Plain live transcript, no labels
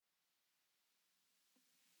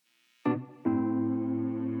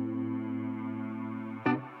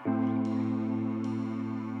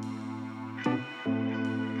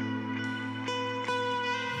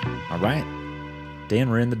right. Dan,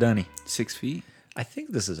 we're in the dunny. 6 feet. I think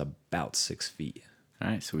this is about 6 feet. All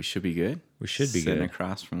right, so we should be good. We should be Sitting good.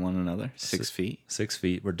 across from one another. 6 feet. 6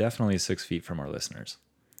 feet. We're definitely 6 feet from our listeners.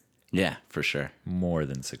 Yeah, for sure. More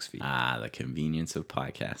than 6 feet. Ah, the convenience of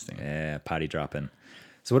podcasting. Yeah, potty dropping.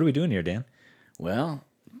 So what are we doing here, Dan? Well,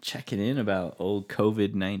 checking in about old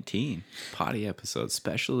COVID-19 potty episode,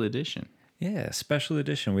 special edition. Yeah, special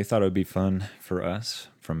edition. We thought it would be fun for us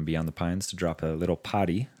from Beyond the Pines to drop a little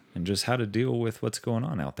potty and just how to deal with what's going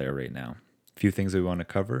on out there right now. A few things we want to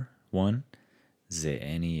cover. One, the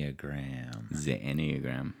Enneagram. The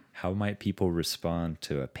Enneagram. How might people respond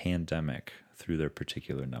to a pandemic through their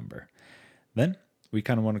particular number? Then we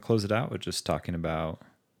kind of want to close it out with just talking about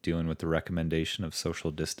dealing with the recommendation of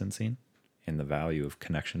social distancing and the value of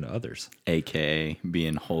connection to others. AKA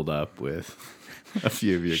being holed up with a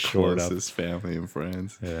few of your Shored up. closest family and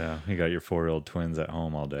friends. Yeah, you got your 4-year-old twins at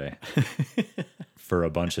home all day for a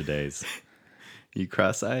bunch of days. You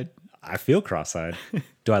cross-eyed? I feel cross-eyed.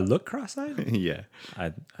 Do I look cross-eyed? Yeah.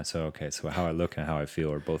 So how I look and how I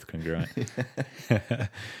feel are both congruent.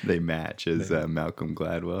 They match as Malcolm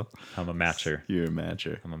Gladwell. I'm a matcher. You're a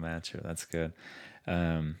matcher. I'm a matcher. That's good.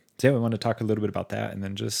 So yeah, we want to talk a little bit about that, and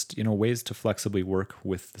then just ways to flexibly work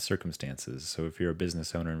with the circumstances. So if you're a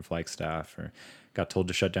business owner in Flagstaff, or got told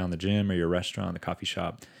to shut down the gym or your restaurant, the coffee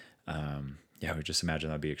shop, I would just imagine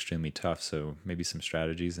that'd be extremely tough. So maybe some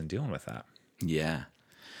strategies in dealing with that. Yeah.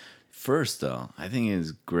 First, though, I think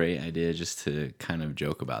it's a great idea just to kind of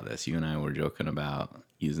joke about this. You and I were joking about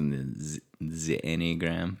using the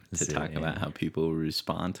Enneagram to talk about how people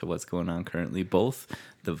respond to what's going on currently, both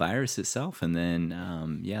the virus itself and then,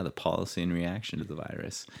 the policy and reaction to the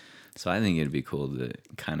virus. So I think it'd be cool to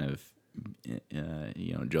kind of,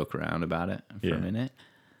 joke around about it for a minute.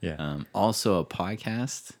 Yeah. Also, a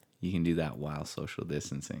podcast, you can do that while social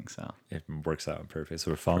distancing. So it works out perfect.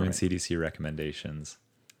 So we're following CDC recommendations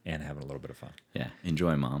and having a little bit of fun. Yeah.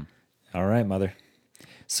 Enjoy, Mom. All right, Mother.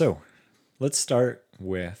 So let's start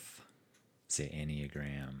with the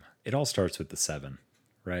Enneagram. It all starts with the 7,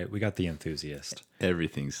 right? We got the enthusiast.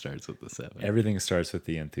 Everything starts with the 7. Everything starts with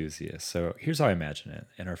the enthusiast. So here's how I imagine it.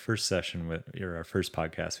 In our first session our first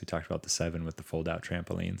podcast, we talked about the 7 with the fold-out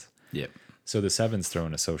trampolines. Yep. So the 7's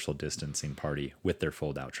throwing a social distancing party with their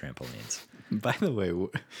fold-out trampolines. By the way,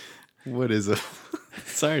 what is a...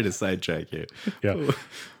 Sorry to sidetrack you. Yeah.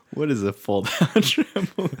 What is a fold-out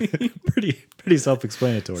trampoline? Pretty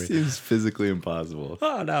self-explanatory. Seems physically impossible.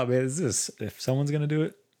 Oh, no, man. If someone's going to do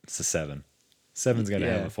it, it's a 7. 7's going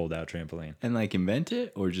to have a fold-out trampoline. And invent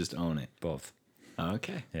it or just own it? Both. Oh,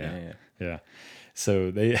 okay. Yeah.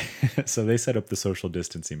 So they set up the social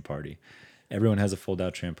distancing party. Everyone has a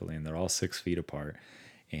fold-out trampoline. They're all 6 feet apart.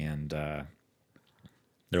 And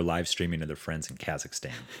they're live streaming to their friends in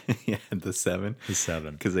Kazakhstan. Yeah, the 7. The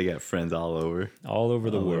 7. Because they got friends all over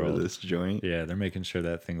the world. Over this joint. Yeah, they're making sure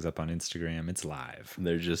that thing's up on Instagram. It's live.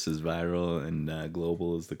 They're just as viral and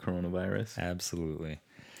global as the coronavirus. Absolutely.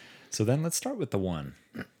 So then let's start with the 1.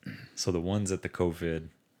 So the 1's at the COVID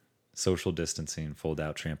social distancing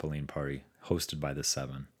fold-out trampoline party hosted by the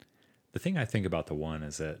 7. The thing I think about the 1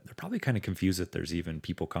 is that they're probably kind of confused that there's even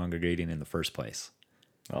people congregating in the first place.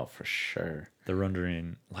 Oh, for sure. They're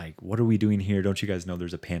wondering, what are we doing here? Don't you guys know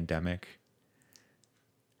there's a pandemic?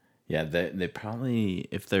 Yeah, they probably,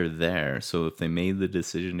 if they're there, so if they made the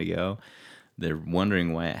decision to go, they're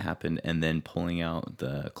wondering why it happened and then pulling out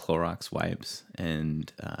the Clorox wipes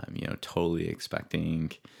and, totally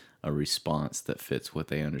expecting a response that fits what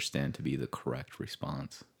they understand to be the correct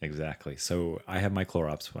response. Exactly. So I have my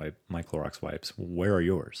Clorox wipes. Where are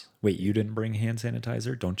yours? Wait, you didn't bring hand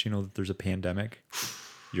sanitizer? Don't you know that there's a pandemic?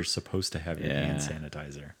 You're supposed to have your hand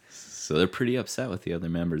sanitizer. So they're pretty upset with the other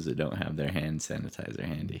members that don't have their hand sanitizer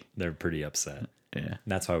handy. They're pretty upset. Yeah.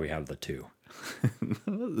 That's why we have the 2.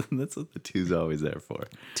 That's what the 2's always there for.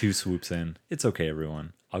 2 swoops in. It's okay,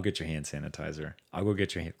 everyone. I'll get your hand sanitizer. I'll go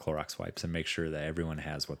get your Clorox wipes and make sure that everyone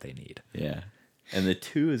has what they need. Yeah. And the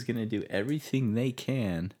 2 is going to do everything they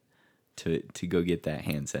can to go get that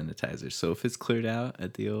hand sanitizer. So if it's cleared out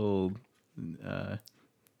at the old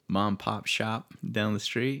mom pop shop down the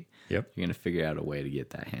street, yep, you're going to figure out a way to get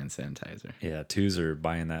that hand sanitizer. Yeah, 2's are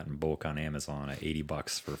buying that in bulk on Amazon at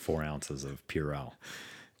 $80 for 4 ounces of Purell.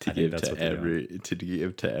 To give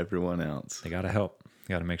to everyone else. They got to help.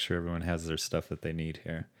 Got to make sure everyone has their stuff that they need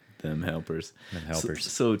here. Them helpers.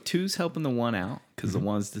 So 2's helping the 1 out because the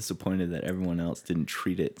 1's disappointed that everyone else didn't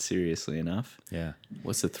treat it seriously enough. Yeah.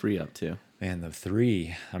 What's the 3 up to? Man, the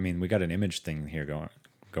 3, we got an image thing here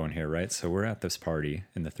going here, right? So we're at this party,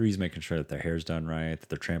 and the 3's making sure that their hair's done right, that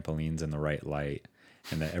their trampoline's in the right light,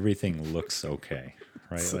 and that everything looks okay,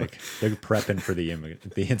 right? So- Like they're prepping for the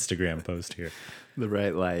Instagram post here. The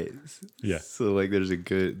right light. Yeah. So like there's a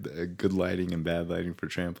good lighting and bad lighting for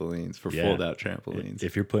trampolines, for Yeah. fold out trampolines.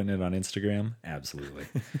 If you're putting it on Instagram, absolutely.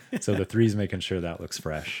 So the 3's making sure that looks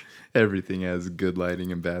fresh. Everything has good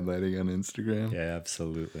lighting and bad lighting on Instagram. Yeah,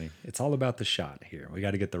 absolutely. It's all about the shot here. We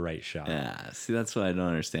got to get the right shot. Yeah, see, that's what I don't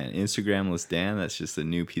understand. Instagramless Dan, that's just a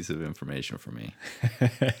new piece of information for me.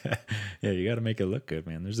 Yeah, you got to make it look good,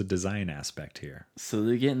 man. There's a design aspect here. So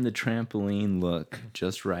they're getting the trampoline look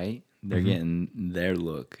just right. They're getting their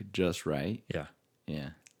look just right. Yeah. Yeah.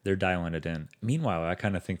 They're dialing it in. Meanwhile, I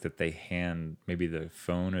kind of think that they hand maybe the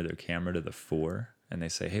phone or their camera to the 4 and they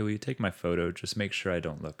say, hey, will you take my photo? Just make sure I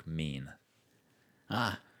don't look mean.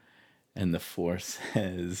 And the 4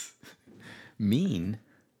 says, mean?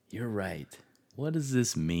 You're right. What does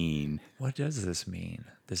this mean? What does this mean?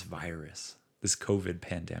 This virus, this COVID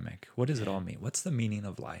pandemic. What does it all mean? What's the meaning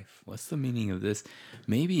of life? What's the meaning of this?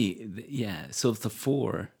 Maybe, yeah. So if the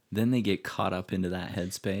 4, then they get caught up into that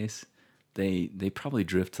headspace. They probably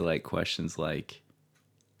drift to like questions like,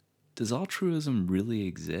 does altruism really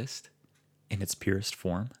exist? In its purest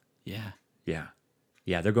form? Yeah. Yeah.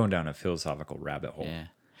 Yeah, they're going down a philosophical rabbit hole. Yeah.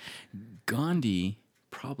 Gandhi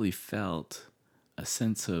probably felt a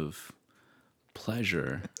sense of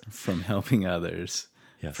pleasure from helping others,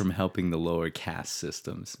 Yes. from helping the lower caste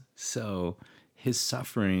systems. So his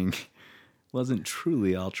suffering wasn't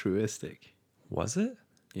truly altruistic. Was it?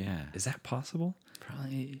 Yeah. Is that possible?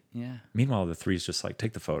 Probably, yeah. Meanwhile, the 3's just like,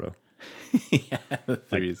 take the photo. Yeah, the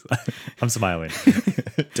 3's. I'm smiling.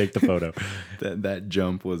 Take the photo. That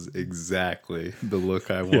jump was exactly the look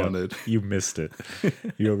I wanted. You missed it.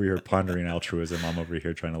 You're over here pondering altruism. I'm over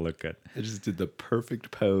here trying to look good. I just did the perfect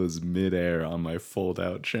pose midair on my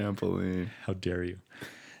fold-out trampoline. How dare you?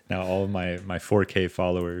 Now, all of my 4K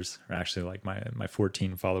followers, or actually like my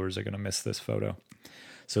 14 followers, are going to miss this photo.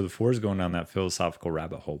 So the 4 is going down that philosophical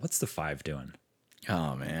rabbit hole. What's the 5 doing?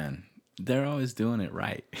 Oh, man. They're always doing it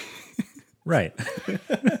right. Right.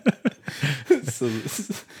 So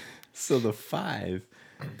the 5,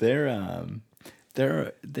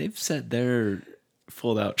 they've set their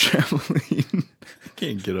fold-out trampoline. I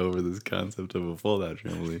can't get over this concept of a fold-out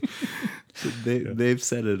trampoline. So they've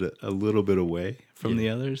set it a little bit away from the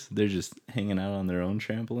others. They're just hanging out on their own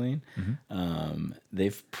trampoline.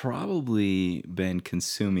 They've probably been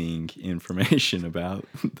consuming information about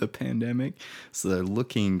the pandemic. So they're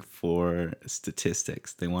looking for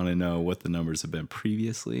statistics. They want to know what the numbers have been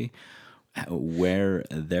previously, where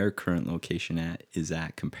their current location is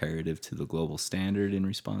at comparative to the global standard in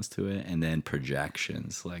response to it, and then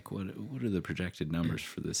projections, like what are the projected numbers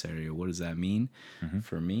for this area? What does that mean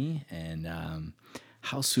for me? And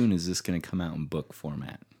how soon is this going to come out in book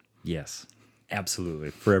format? Yes.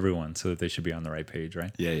 Absolutely. For everyone, so that they should be on the right page,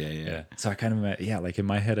 right? Yeah. So I kind of, like in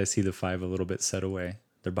my head, I see the 5 a little bit set away.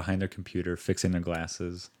 They're behind their computer, fixing their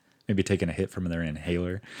glasses, maybe taking a hit from their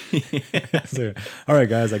inhaler. So, all right,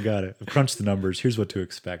 guys, I got it. I've crunched the numbers. Here's what to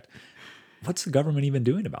expect. What's the government even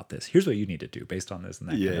doing about this? Here's what you need to do based on this and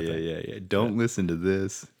that. Yeah, kind of thing. yeah. Don't listen to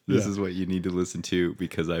this. This Yeah. is what you need to listen to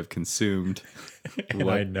because I've consumed And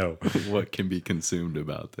I know. what can be consumed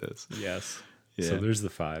about this. Yes. Yeah. So there's the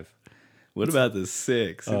 5. What about the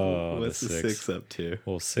 6? Oh, What's the the 6? 6 up to?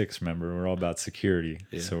 Well, 6, remember, we're all about security.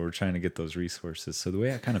 Yeah. So we're trying to get those resources. So the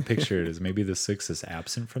way I kind of picture it is maybe the 6 is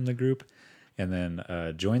absent from the group and then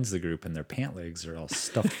joins the group and their pant legs are all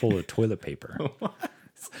stuffed full of toilet paper.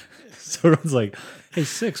 So everyone's like, hey,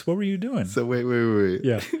 6, what were you doing? So wait.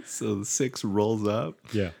 Yeah. So the 6 rolls up.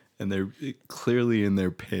 Yeah. And they're clearly in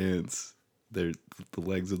their pants. The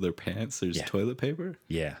legs of their pants. There's toilet paper.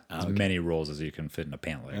 Yeah. As many rolls as you can fit in a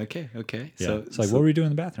pant leg. Okay. Yeah. So it's like, what were you doing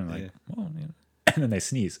in the bathroom? Like, well, and then they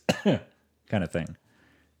sneeze, kind of thing. And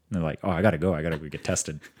they're like, oh, I got to go. I got to get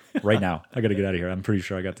tested right now. I got to get out of here. I'm pretty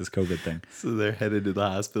sure I got this COVID thing. So they're headed to the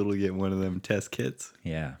hospital to get one of them test kits.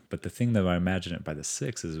 Yeah. But the thing that I imagine it by the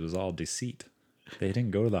 6 is it was all deceit. They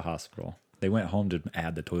didn't go to the hospital. They went home to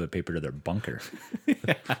add the toilet paper to their bunker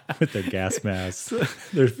with their gas masks,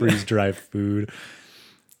 their freeze-dried food,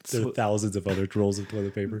 their thousands of other rolls of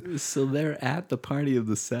toilet paper. So they're at the party of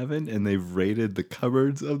the 7 and they've raided the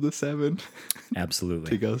cupboards of the 7 to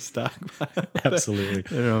Absolutely. go stockpile Absolutely.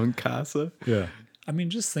 their own casa. Yeah. I mean,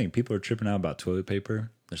 just think, people are tripping out about toilet paper.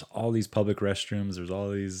 There's all these public restrooms. There's all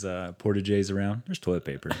these porta-jays around. There's toilet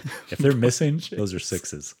paper. If they're missing, those are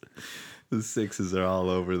 6s. The 6s are all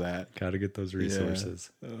over that. Got to get those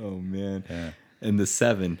resources. Oh, man. Yeah. And the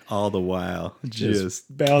 7 all the while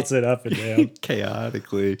just bounce it up and down.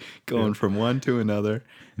 chaotically going from one to another,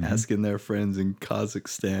 asking their friends in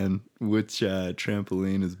Kazakhstan which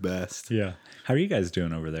trampoline is best. Yeah. How are you guys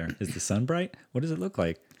doing over there? Is the sun bright? What does it look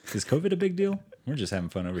like? Is COVID a big deal? We're just having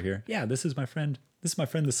fun over here. Yeah, this is my friend. This is my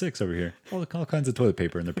friend the 6 over here. All kinds of toilet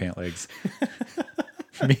paper in their pant legs.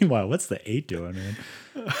 Meanwhile, what's the 8 doing,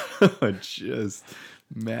 man? Just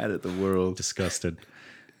mad at the world. Disgusted.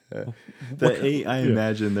 The 8, I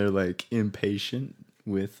imagine they're like impatient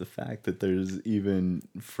with the fact that there's even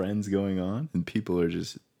friends going on and people are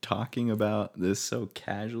just talking about this so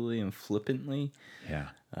casually and flippantly. Yeah.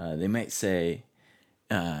 They might say,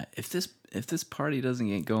 if this party doesn't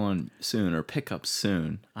get going soon or pick up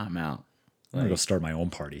soon, I'm out. I'm going to go start my own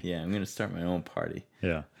party. Yeah, I'm going to start my own party.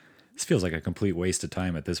 Yeah. This feels like a complete waste of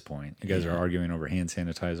time at this point. You guys are arguing over hand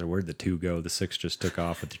sanitizer. Where'd the 2 go? The 6 just took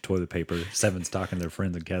off with the toilet paper. 7's talking to their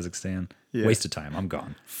friends in Kazakhstan. Yeah. Waste of time. I'm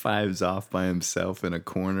gone. 5's off by himself in a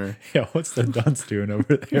corner. Yeah, what's the dunce doing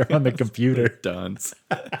over there on the computer? Dunce.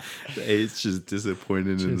 The 8's just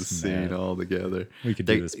disappointed in the scene altogether. We could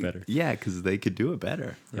do this better. Yeah, because they could do it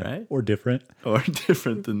better, right? Or different. Or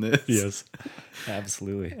different than this. Yes,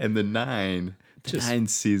 absolutely. And the 9... The 9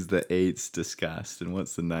 sees the 8's disgust, and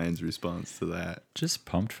what's the 9's response to that? Just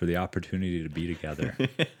pumped for the opportunity to be together.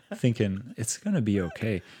 Thinking, it's going to be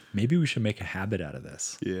okay. Maybe we should make a habit out of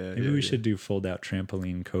this. Yeah. Maybe we should do fold-out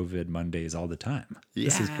trampoline COVID Mondays all the time. Yeah,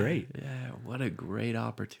 this is great. Yeah, what a great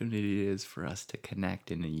opportunity it is for us to connect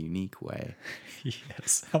in a unique way.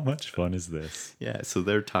 Yes. How much fun is this? Yeah, so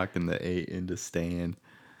they're talking the 8 into staying.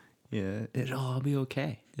 Yeah, it'll all be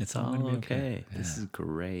okay. It's all gonna be okay. Yeah. This is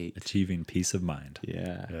great. Achieving peace of mind.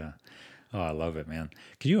 Yeah. Yeah. Oh, I love it, man.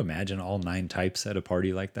 Can you imagine all 9 types at a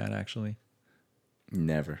party like that, actually?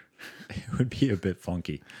 Never. It would be a bit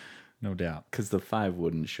funky, no doubt. Because the 5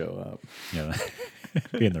 wouldn't show up. Yeah.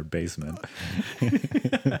 Be in their basement.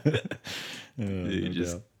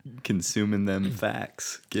 Just consuming them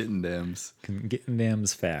facts, getting them's. Getting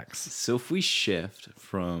them's facts. So if we shift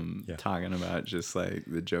from talking about just like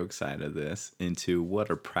the joke side of this into what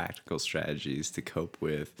are practical strategies to cope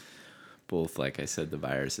with both, like I said, the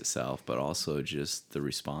virus itself, but also just the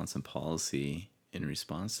response and policy in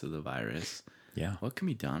response to the virus. Yeah. What can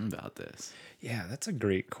be done about this? Yeah, that's a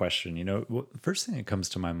great question. You know, first thing that comes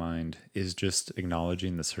to my mind is just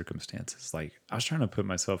acknowledging the circumstances. Like, I was trying to put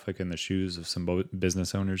myself like in the shoes of some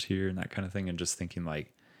business owners here and that kind of thing, and just thinking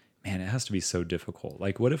like, man, it has to be so difficult.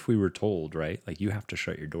 Like, what if we were told, right? Like, you have to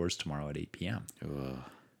shut your doors tomorrow at 8 p.m. Ugh.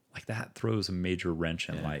 Like, that throws a major wrench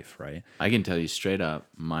in life, right? I can tell you straight up,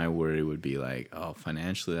 my worry would be like, oh,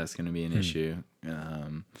 financially, that's going to be an issue.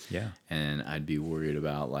 And I'd be worried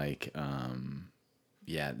about like,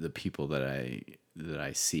 the people that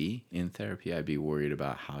I see in therapy. I'd be worried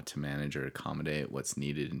about how to manage or accommodate what's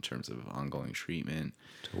needed in terms of ongoing treatment.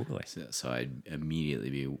 Totally. So I'd immediately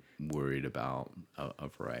be worried about a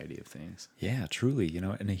variety of things. Yeah, truly. You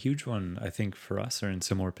know, and a huge one I think for us are in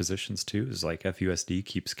similar positions too is like FUSD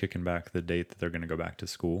keeps kicking back the date that they're going to go back to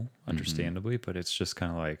school, understandably, but it's just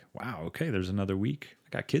kind of like, wow, okay, there's another week. I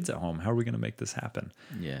got kids at home. How are we going to make this happen?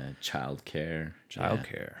 Yeah, childcare.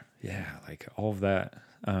 Yeah, like all of that.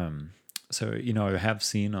 So, you know, I have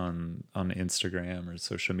seen on Instagram or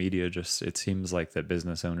social media, just it seems like that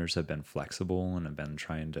business owners have been flexible and have been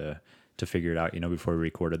trying to figure it out. You know, before we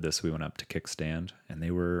recorded this, we went up to Kickstand and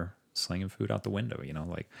they were slinging food out the window, you know,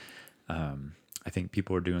 like I think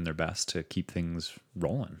people are doing their best to keep things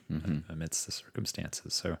rolling amidst the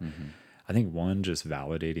circumstances. So I think one, just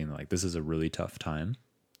validating like this is a really tough time.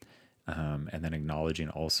 And then acknowledging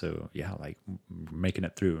also, like making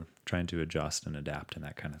it through, trying to adjust and adapt and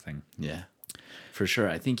that kind of thing. Yeah, for sure.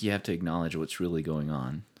 I think you have to acknowledge what's really going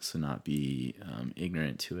on. So not be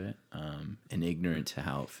ignorant to it and ignorant to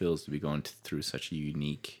how it feels to be going through such a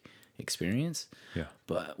unique experience. Yeah.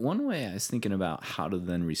 But one way I was thinking about how to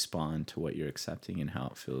then respond to what you're accepting and how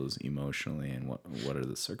it feels emotionally and what are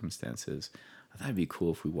the circumstances. I thought it'd be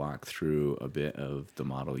cool if we walk through a bit of the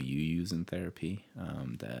model you use in therapy,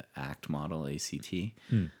 the ACT model, ACT.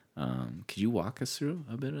 Could you walk us through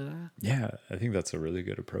a bit of that? Yeah, I think that's a really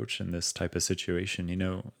good approach in this type of situation. You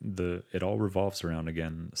know, it all revolves around,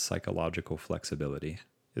 again, psychological flexibility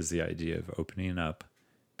is the idea of opening up,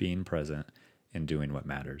 being present, and doing what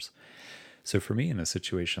matters. So for me, in a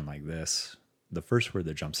situation like this, the first word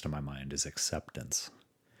that jumps to my mind is acceptance,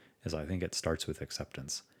 as I think it starts with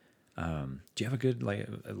acceptance. Do you have a good, like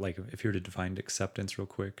if you were to define acceptance real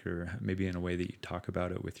quick, or maybe in a way that you talk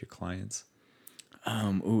about it with your clients?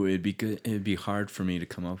 It'd be good. It'd be hard for me to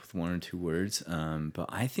come up with one or two words. But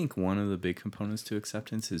I think one of the big components to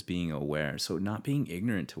acceptance is being aware. So not being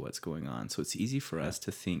ignorant to what's going on. So it's easy for us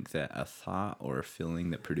to think that a thought or a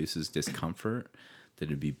feeling that produces discomfort, that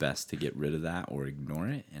it'd be best to get rid of that or ignore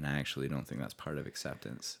it. And I actually don't think that's part of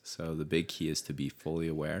acceptance. So the big key is to be fully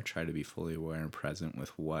aware. Try to be fully aware and present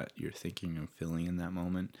with what you're thinking and feeling in that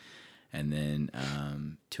moment. And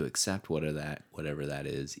then to accept whatever that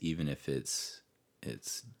is, even if it's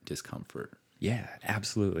discomfort. Yeah,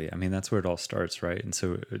 absolutely. I mean, that's where it all starts, right? And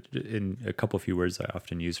so in a couple few words I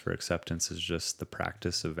often use for acceptance is just the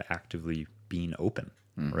practice of actively being open,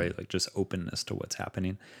 right? Like just openness to what's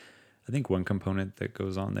happening. I think one component that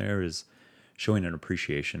goes on there is showing an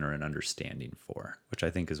appreciation or an understanding for, which I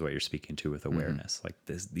think is what you're speaking to with awareness. Like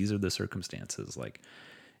these are the circumstances. Like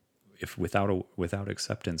if without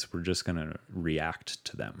acceptance, we're just going to react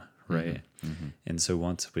to them, right? And so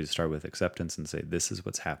once we start with acceptance and say, this is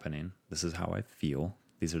what's happening, this is how I feel,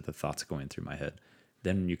 these are the thoughts going through my head,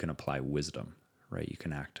 then you can apply wisdom, right? You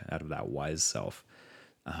can act out of that wise self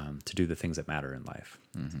to do the things that matter in life.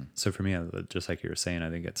 So for me, just like you were saying, I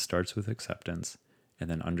think it starts with acceptance and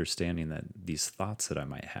then understanding that these thoughts that I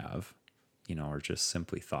might have, are just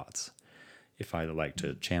simply thoughts. If I like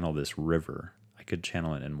to channel this river, I could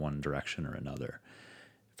channel it in one direction or another.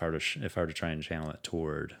 If I were to try and channel it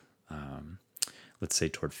toward, let's say,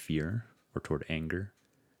 toward fear or toward anger,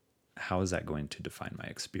 how is that going to define my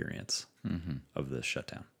experience of this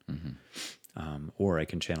shutdown? Or I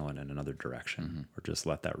can channel it in another direction or just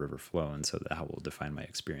let that river flow, and so that will define my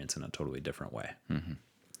experience in a totally different way.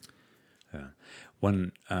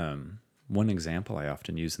 One example I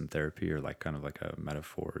often use in therapy, or like kind of like a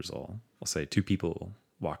metaphor, is I'll say two people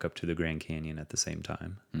walk up to the Grand Canyon at the same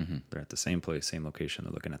time. They're at the same place, same location.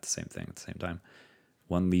 They're looking at the same thing at the same time.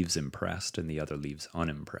 One leaves impressed and the other leaves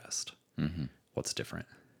unimpressed. What's different?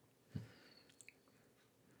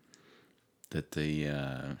 That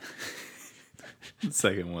the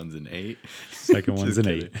second one's an 8. Second one's an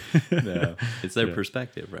 8. No, it's their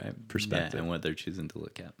perspective, right? Perspective. Yeah, and what they're choosing to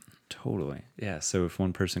look at. Totally. Yeah. So if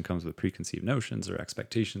one person comes with preconceived notions or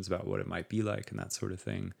expectations about what it might be like and that sort of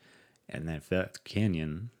thing, and then if that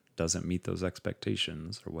canyon doesn't meet those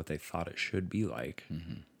expectations or what they thought it should be like,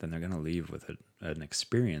 then they're going to leave with an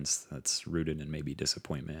experience that's rooted in maybe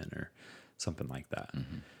disappointment or something like that.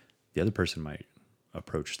 The other person might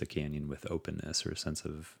approach the canyon with openness or a sense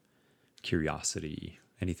of curiosity,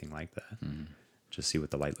 anything like that. Just see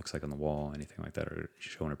what the light looks like on the wall, anything like that, or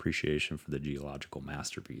show an appreciation for the geological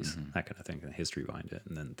masterpiece, that kind of thing, and the history behind it,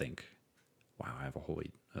 and then think, wow, I have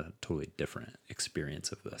a totally different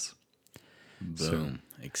experience of this. Boom.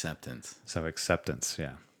 Acceptance. So acceptance,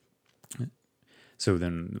 yeah. So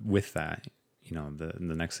then with that, the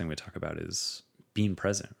next thing we talk about is being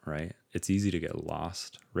present, right? It's easy to get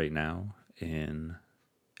lost right now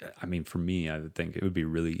for me, I would think it would be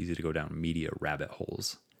really easy to go down media rabbit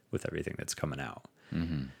holes with everything that's coming out.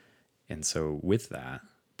 And so with that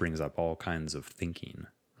brings up all kinds of thinking,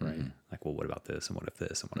 right? Like, well, what about this? And what if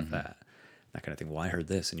this? And what if that? That kind of thing. Well, I heard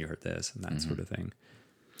this and you heard this and that sort of thing.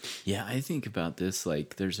 Yeah, I think about this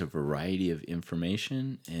like there's a variety of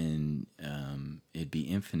information, and it'd be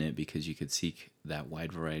infinite because you could seek that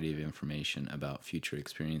wide variety of information about future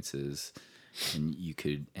experiences, and you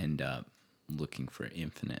could end up looking for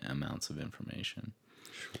infinite amounts of information.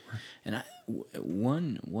 Sure. And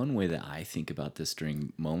one way that I think about this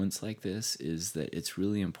during moments like this is that it's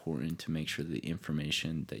really important to make sure the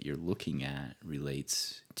information that you're looking at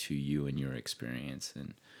relates to you and your experience.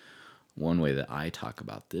 And one way that I talk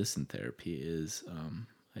about this in therapy is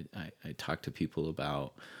I talk to people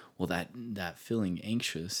about, well, that feeling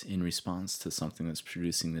anxious in response to something that's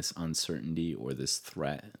producing this uncertainty or this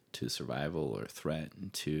threat to survival or threat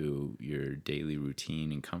to your daily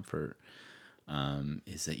routine and comfort,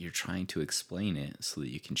 is that you're trying to explain it so that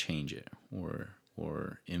you can change it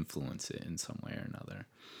or influence it in some way or another.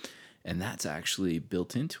 And that's actually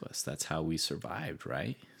built into us. That's how we survived,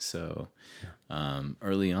 right? So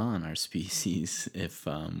early on, our species, if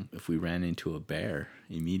we ran into a bear,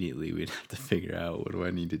 immediately we'd have to figure out, what do I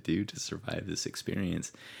need to do to survive this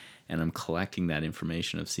experience? And I'm collecting that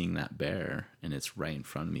information of seeing that bear, and it's right in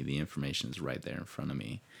front of me. The information is right there in front of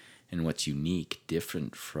me. And what's unique,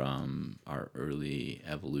 different from our early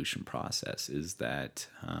evolution process, is that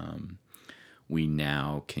we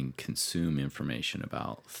now can consume information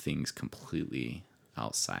about things completely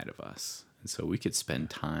outside of us. And so we could spend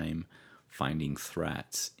time finding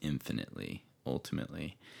threats infinitely,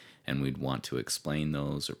 ultimately, and we'd want to explain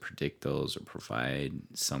those or predict those or provide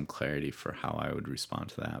some clarity for how I would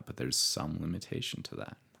respond to that. But there's some limitation to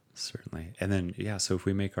that. Certainly. And then, yeah, so if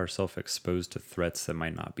we make ourselves exposed to threats that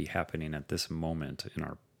might not be happening at this moment in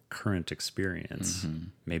our current experience,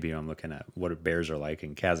 maybe I'm looking at what bears are like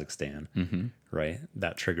in Kazakhstan, right?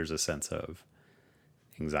 That triggers a sense of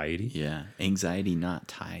anxiety. Yeah, anxiety not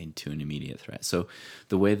tied to an immediate threat. So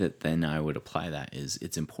the way that then I would apply that is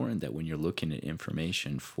it's important that when you're looking at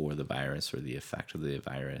information for the virus or the effect of the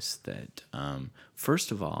virus, that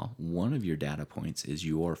first of all, one of your data points is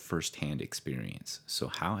your firsthand experience. So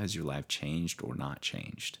how has your life changed or not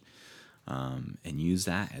changed? And use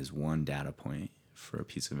that as one data point for a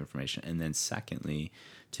piece of information. And then secondly,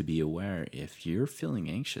 to be aware if you're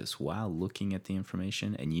feeling anxious while looking at the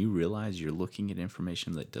information and you realize you're looking at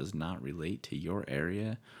information that does not relate to your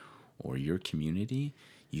area or your community,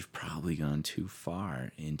 you've probably gone too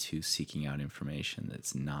far into seeking out information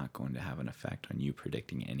that's not going to have an effect on you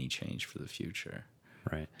predicting any change for the future.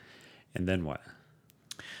 Right. And then what?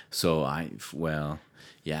 So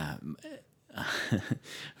yeah.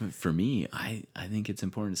 For me, I think it's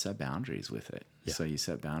important to set boundaries with it. Yeah. So you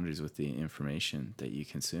set boundaries with the information that you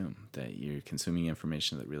consume, that you're consuming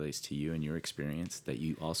information that relates to you and your experience, that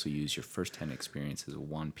you also use your firsthand experience as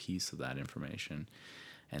one piece of that information.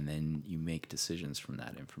 And then you make decisions from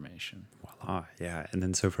that information. Voila. Yeah. And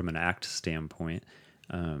then so from an ACT standpoint,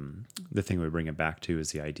 the thing we bring it back to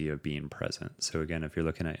is the idea of being present. So again, if you're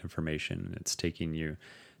looking at information, it's taking you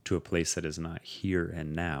to a place that is not here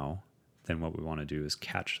and now, then what we want to do is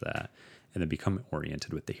catch that and then become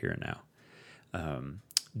oriented with the here and now.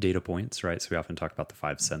 Data points, right? So we often talk about the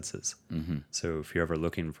 5 senses. So if you're ever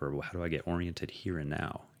looking for, well, how do I get oriented here and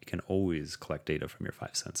now? You can always collect data from your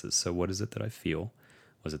 5 senses. So what is it that I feel?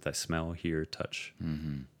 Was it that I smell, hear, touch,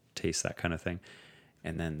 taste, that kind of thing?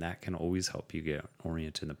 And then that can always help you get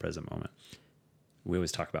oriented in the present moment. We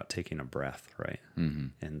always talk about taking a breath, right?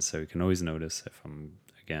 And so you can always notice if I'm,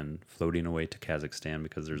 again, floating away to Kazakhstan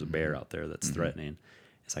because there's a bear out there that's threatening,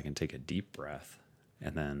 is I can take a deep breath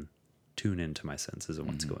and then tune into my senses and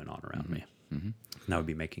what's going on around me. And I would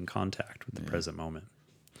be making contact with the present moment.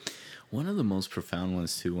 One of the most profound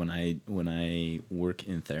ones too, when I work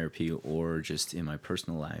in therapy or just in my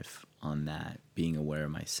personal life on that, being aware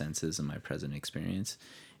of my senses and my present experience,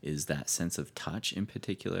 is that sense of touch in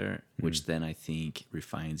particular, which then I think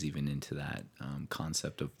refines even into that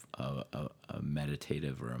concept of a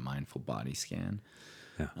meditative or a mindful body scan.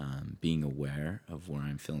 Yeah. Being aware of where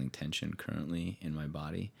I'm feeling tension currently in my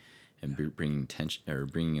body, and bringing tension or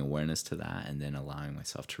bringing awareness to that, and then allowing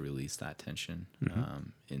myself to release that tension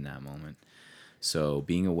in that moment. So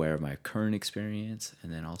being aware of my current experience,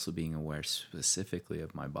 and then also being aware specifically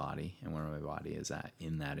of my body and where my body is at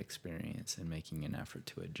in that experience, and making an effort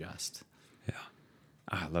to adjust. Yeah.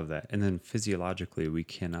 I love that. And then physiologically, we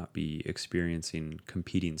cannot be experiencing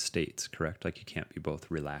competing states, correct? Like you can't be both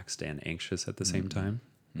relaxed and anxious at the same time.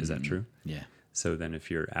 Is that true? Yeah. So then if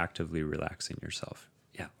you're actively relaxing yourself,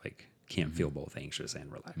 like can't feel both anxious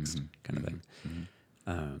and relaxed kind of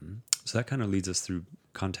thing. So that kind of leads us through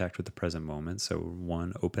contact with the present moment. So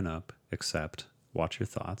 1, open up, accept, watch your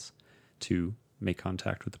thoughts. 2, make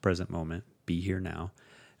contact with the present moment, be here now.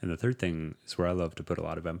 And the third thing is where I love to put a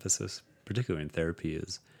lot of emphasis, particularly in therapy,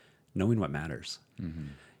 is knowing what matters.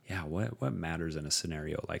 Yeah, what matters in a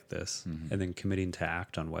scenario like this? And then committing to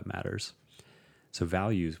act on what matters. So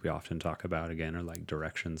values we often talk about, again, are like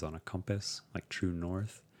directions on a compass, like true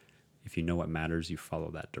north. If you know what matters, you follow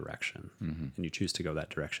that direction. And you choose to go that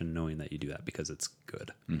direction knowing that you do that because it's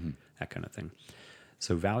good, that kind of thing.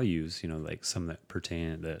 So values, like some that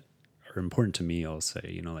pertain, that are important to me, I'll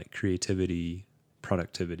say, like creativity,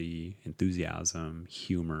 productivity, enthusiasm,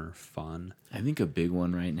 humor, fun. I think a big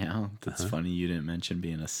one right now that's funny you didn't mention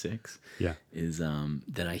being a 6 is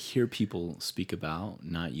that I hear people speak about,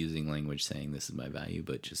 not using language saying this is my value,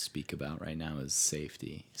 but just speak about right now is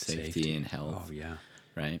safety and health. Oh, yeah.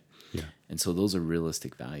 Right? Yeah. And so those are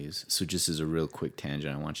realistic values. So just as a real quick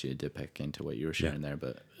tangent, I want you to dip back into what you were sharing there,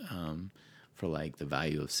 but for like the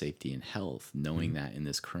value of safety and health, knowing that in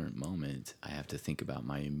this current moment, I have to think about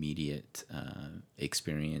my immediate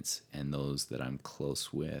experience and those that I'm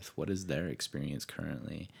close with. What is their experience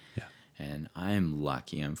currently? Yeah. And I'm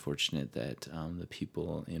lucky, I'm fortunate that the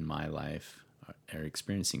people in my life are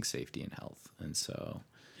experiencing safety and health. And so,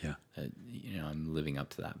 I'm living up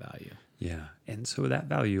to that value. Yeah. And so that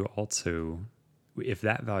value also, if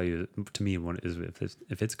that value to me is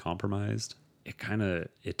if it's compromised,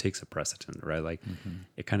 it takes a precedent, right? Like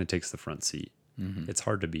it kind of takes the front seat. It's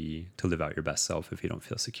hard to live out your best self if you don't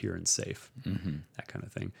feel secure and safe, that kind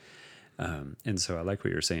of thing. And so I like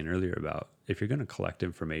what you were saying earlier about if you're going to collect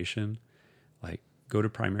information, like go to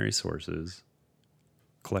primary sources,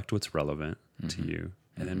 collect what's relevant to you,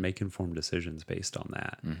 and then make informed decisions based on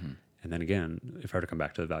that. And then again, if I were to come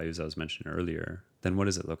back to the values I was mentioning earlier, then what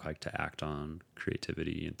does it look like to act on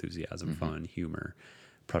creativity, enthusiasm, fun, humor,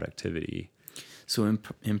 productivity? So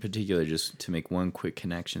in particular, just to make one quick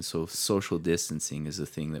connection, so social distancing is a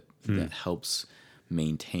thing that helps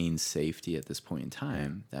maintain safety at this point in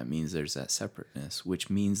time. That means there's that separateness, which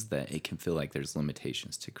means that it can feel like there's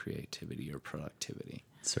limitations to creativity or productivity.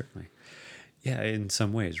 Certainly. Yeah, in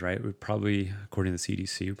some ways, right? We probably, according to the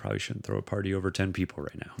CDC, we probably shouldn't throw a party over 10 people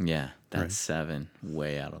right now. Yeah, that's 7,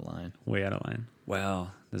 way out of line. Way out of line.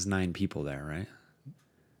 Well, there's 9 people there, right?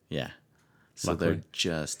 Yeah. So Luckily. they're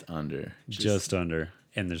just under. Just under.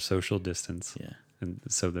 And there's social distance. Yeah. And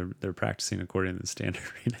so they're practicing according to the standard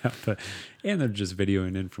right now. And they're just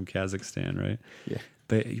videoing in from Kazakhstan, right? Yeah.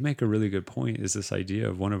 But you make a really good point, is this idea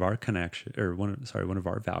of one of our one of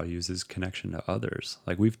our values is connection to others.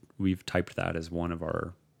 Like we've typed that as one of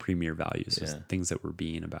our premier values, is things that we're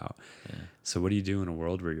being about. Yeah. So what do you do in a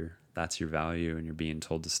world where that's your value and you're being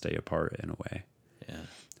told to stay apart in a way? Yeah.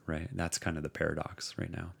 Right. That's kind of the paradox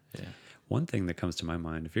right now. Yeah. One thing that comes to my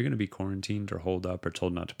mind, if you're going to be quarantined or holed up or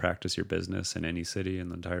told not to practice your business in any city in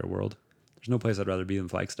the entire world, there's no place I'd rather be than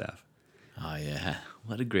Flagstaff. Oh, yeah.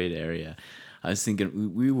 What a great area. I was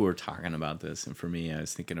thinking, we were talking about this, and for me, I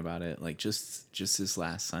was thinking about it, like, just this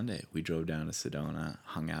last Sunday, we drove down to Sedona,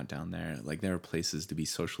 hung out down there. Like, there are places to be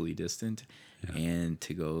socially distant and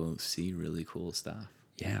to go see really cool stuff.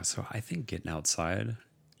 Yeah, so I think getting outside,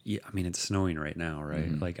 I mean, it's snowing right now, right?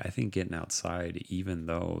 Mm-hmm. Like, I think getting outside, even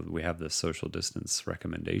though we have the social distance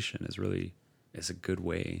recommendation, is a good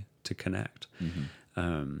way to connect.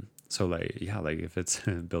 Mm-hmm. So, like if it's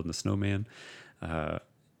building a snowman,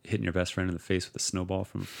 hitting your best friend in the face with a snowball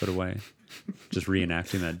from a foot away, just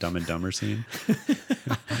reenacting that Dumb and Dumber scene.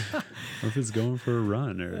 Or if it's going for a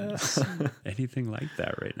run or anything like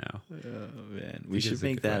that right now. Oh, man. We should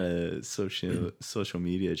make that a social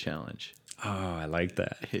media challenge. Oh, I like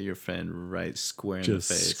that. Hit your friend right square in Just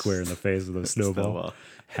the face. square in the face with a snowball.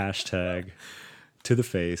 Hashtag to the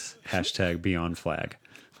face. Hashtag beyond flag.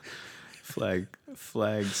 Flag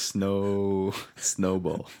snowball.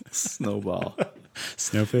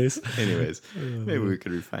 Snowface. Anyways, maybe we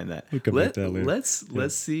could refine that. We can make that later.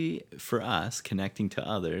 Let's see, for us connecting to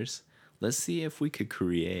others, let's see if we could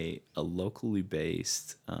create a locally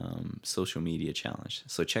based social media challenge.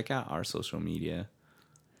 So check out our social media.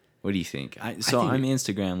 What do you think? I'm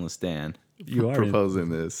Instagramless Dan. You are proposing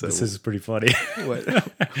this. So this is pretty funny. why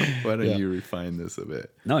don't you refine this a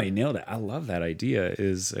bit? No, you nailed it. I love that idea.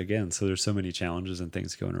 Is again, so there's so many challenges and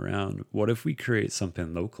things going around. What if we create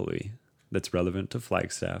something locally that's relevant to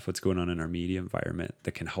Flagstaff, what's going on in our media environment,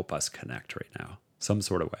 that can help us connect right now, some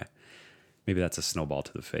sort of way? Maybe that's a snowball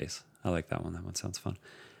to the face. I like that one. That one sounds fun.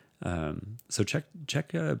 So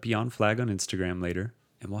check Beyond Flag on Instagram later,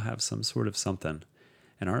 and we'll have some sort of something.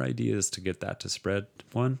 And our idea is to get that to spread,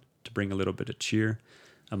 1, to bring a little bit of cheer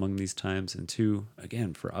among these times, and 2,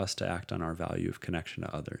 again, for us to act on our value of connection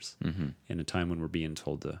to others in a time when we're being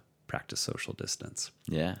told to practice social distance.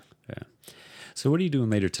 Yeah. Yeah. So what are you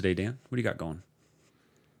doing later today, Dan? What do you got going?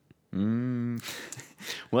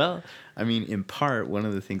 Well, I mean, in part, one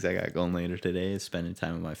of the things I got going later today is spending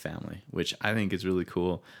time with my family, which I think is really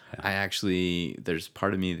cool. Yeah. There's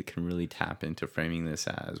part of me that can really tap into framing this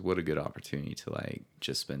as what a good opportunity to like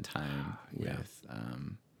just spend time with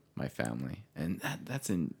my family, and that's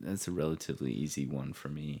a relatively easy one for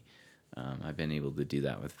me. I've been able to do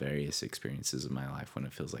that with various experiences in my life when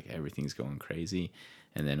it feels like everything's going crazy,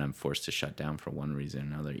 and then I'm forced to shut down for one reason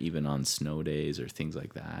or another. Even on snow days or things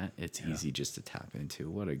like that, it's easy just to tap into.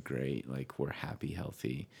 What a great, like, we're happy,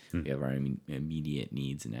 healthy. We have our immediate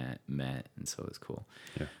needs met, and so it's cool.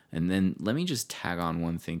 Yeah. And then let me just tag on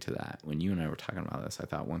one thing to that. When you and I were talking about this, I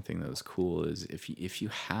thought one thing that was cool is if you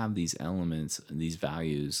have these elements, these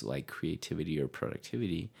values like creativity or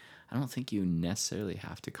productivity, I don't think you necessarily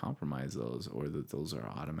have to compromise those, or that those are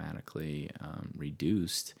automatically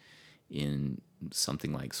reduced in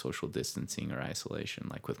something like social distancing or isolation.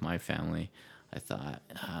 Like with my family, I thought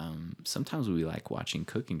sometimes we like watching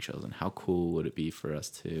cooking shows, and how cool would it be for us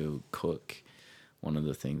to cook one of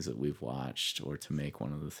the things that we've watched, or to make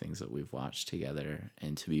one of the things that we've watched together,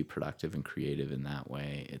 and to be productive and creative in that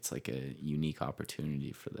way. It's like a unique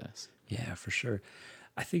opportunity for this. Yeah, for sure.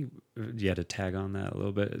 I think, to tag on that a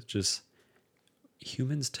little bit, it's just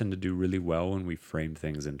humans tend to do really well when we frame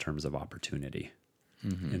things in terms of opportunity.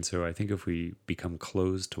 And so I think if we become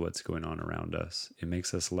closed to what's going on around us, it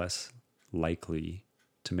makes us less likely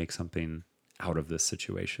to make something out of this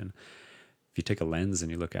situation. If you take a lens and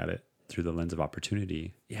you look at it through the lens of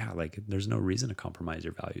opportunity, like there's no reason to compromise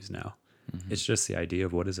your values now. It's just the idea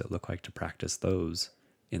of what does it look like to practice those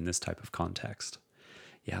in this type of context.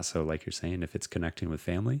 Yeah, so like you're saying, if it's connecting with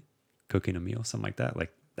family, cooking a meal, something like that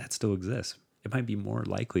still exists. It might be more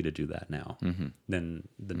likely to do that now than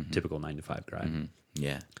the typical 9-to-5 grind.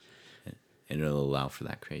 Yeah. And it'll allow for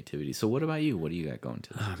that creativity. So what about you? What do you got going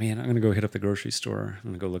to? Oh man, I'm gonna go hit up the grocery store. I'm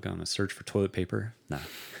gonna go look on a search for toilet paper. Nah.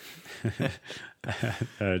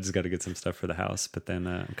 I just got to get some stuff for the house, but then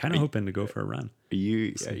I'm kind of hoping to go for a run. Are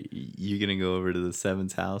you gonna go over to the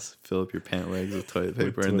Seven's house, fill up your pant legs with toilet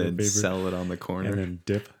paper, and then sell it on the corner, and then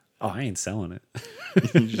dip? Oh, I ain't selling it.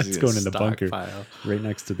 It's going in the bunker pile. right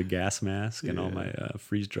next to the gas mask and all my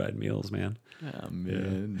freeze dried meals, man. Oh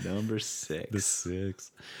man, number 6. The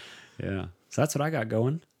 6. Yeah, so that's what I got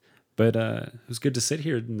going. But it was good to sit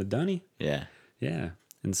here in the dunny. Yeah.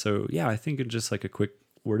 And so I think it's just like a quick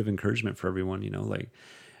word of encouragement for everyone,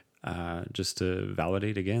 just to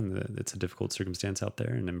validate again that it's a difficult circumstance out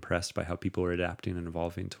there, and impressed by how people are adapting and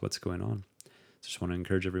evolving to what's going on. Just want to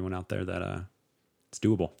encourage everyone out there that it's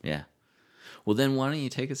doable. Yeah. Well, then why don't you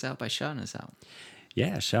take us out by shouting us out?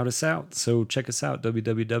 Yeah, shout us out. So check us out,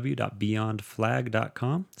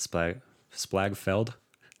 www.beyondflag.com. Splagfeld.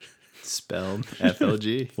 Spelled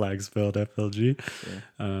FLG. Flag spelled FLG. Yeah.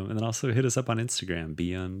 And then also hit us up on Instagram,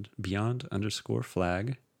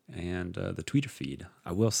 beyond_flag, and the Twitter feed.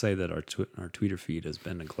 I will say that our Twitter feed has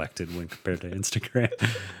been neglected when compared to Instagram.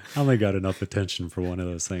 I only got enough attention for one of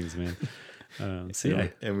those things, man.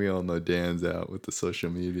 And we all know Dan's out with the social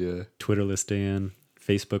media. Twitter list Dan,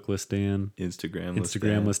 Facebook list Dan,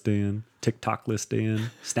 Instagram list Dan, TikTok list Dan,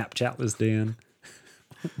 Snapchat list Dan.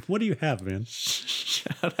 What do you have, man?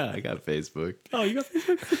 Shout out, I got Facebook. Oh, you got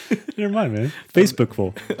Facebook? Never mind, man. Facebook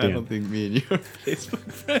full. I don't think me and you are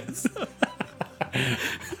Facebook friends.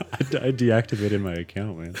 I deactivated my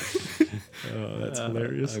account, man. Oh, that's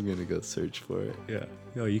hilarious. I'm gonna go search for it. Yeah.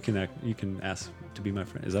 Oh, you can ask to be my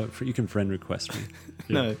friend. Is that you can friend request me?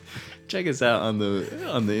 Yeah. No, check us out on the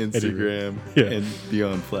Instagram and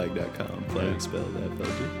beyondflag.com. Flag spelled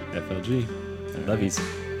FLG. FLG. Lovies.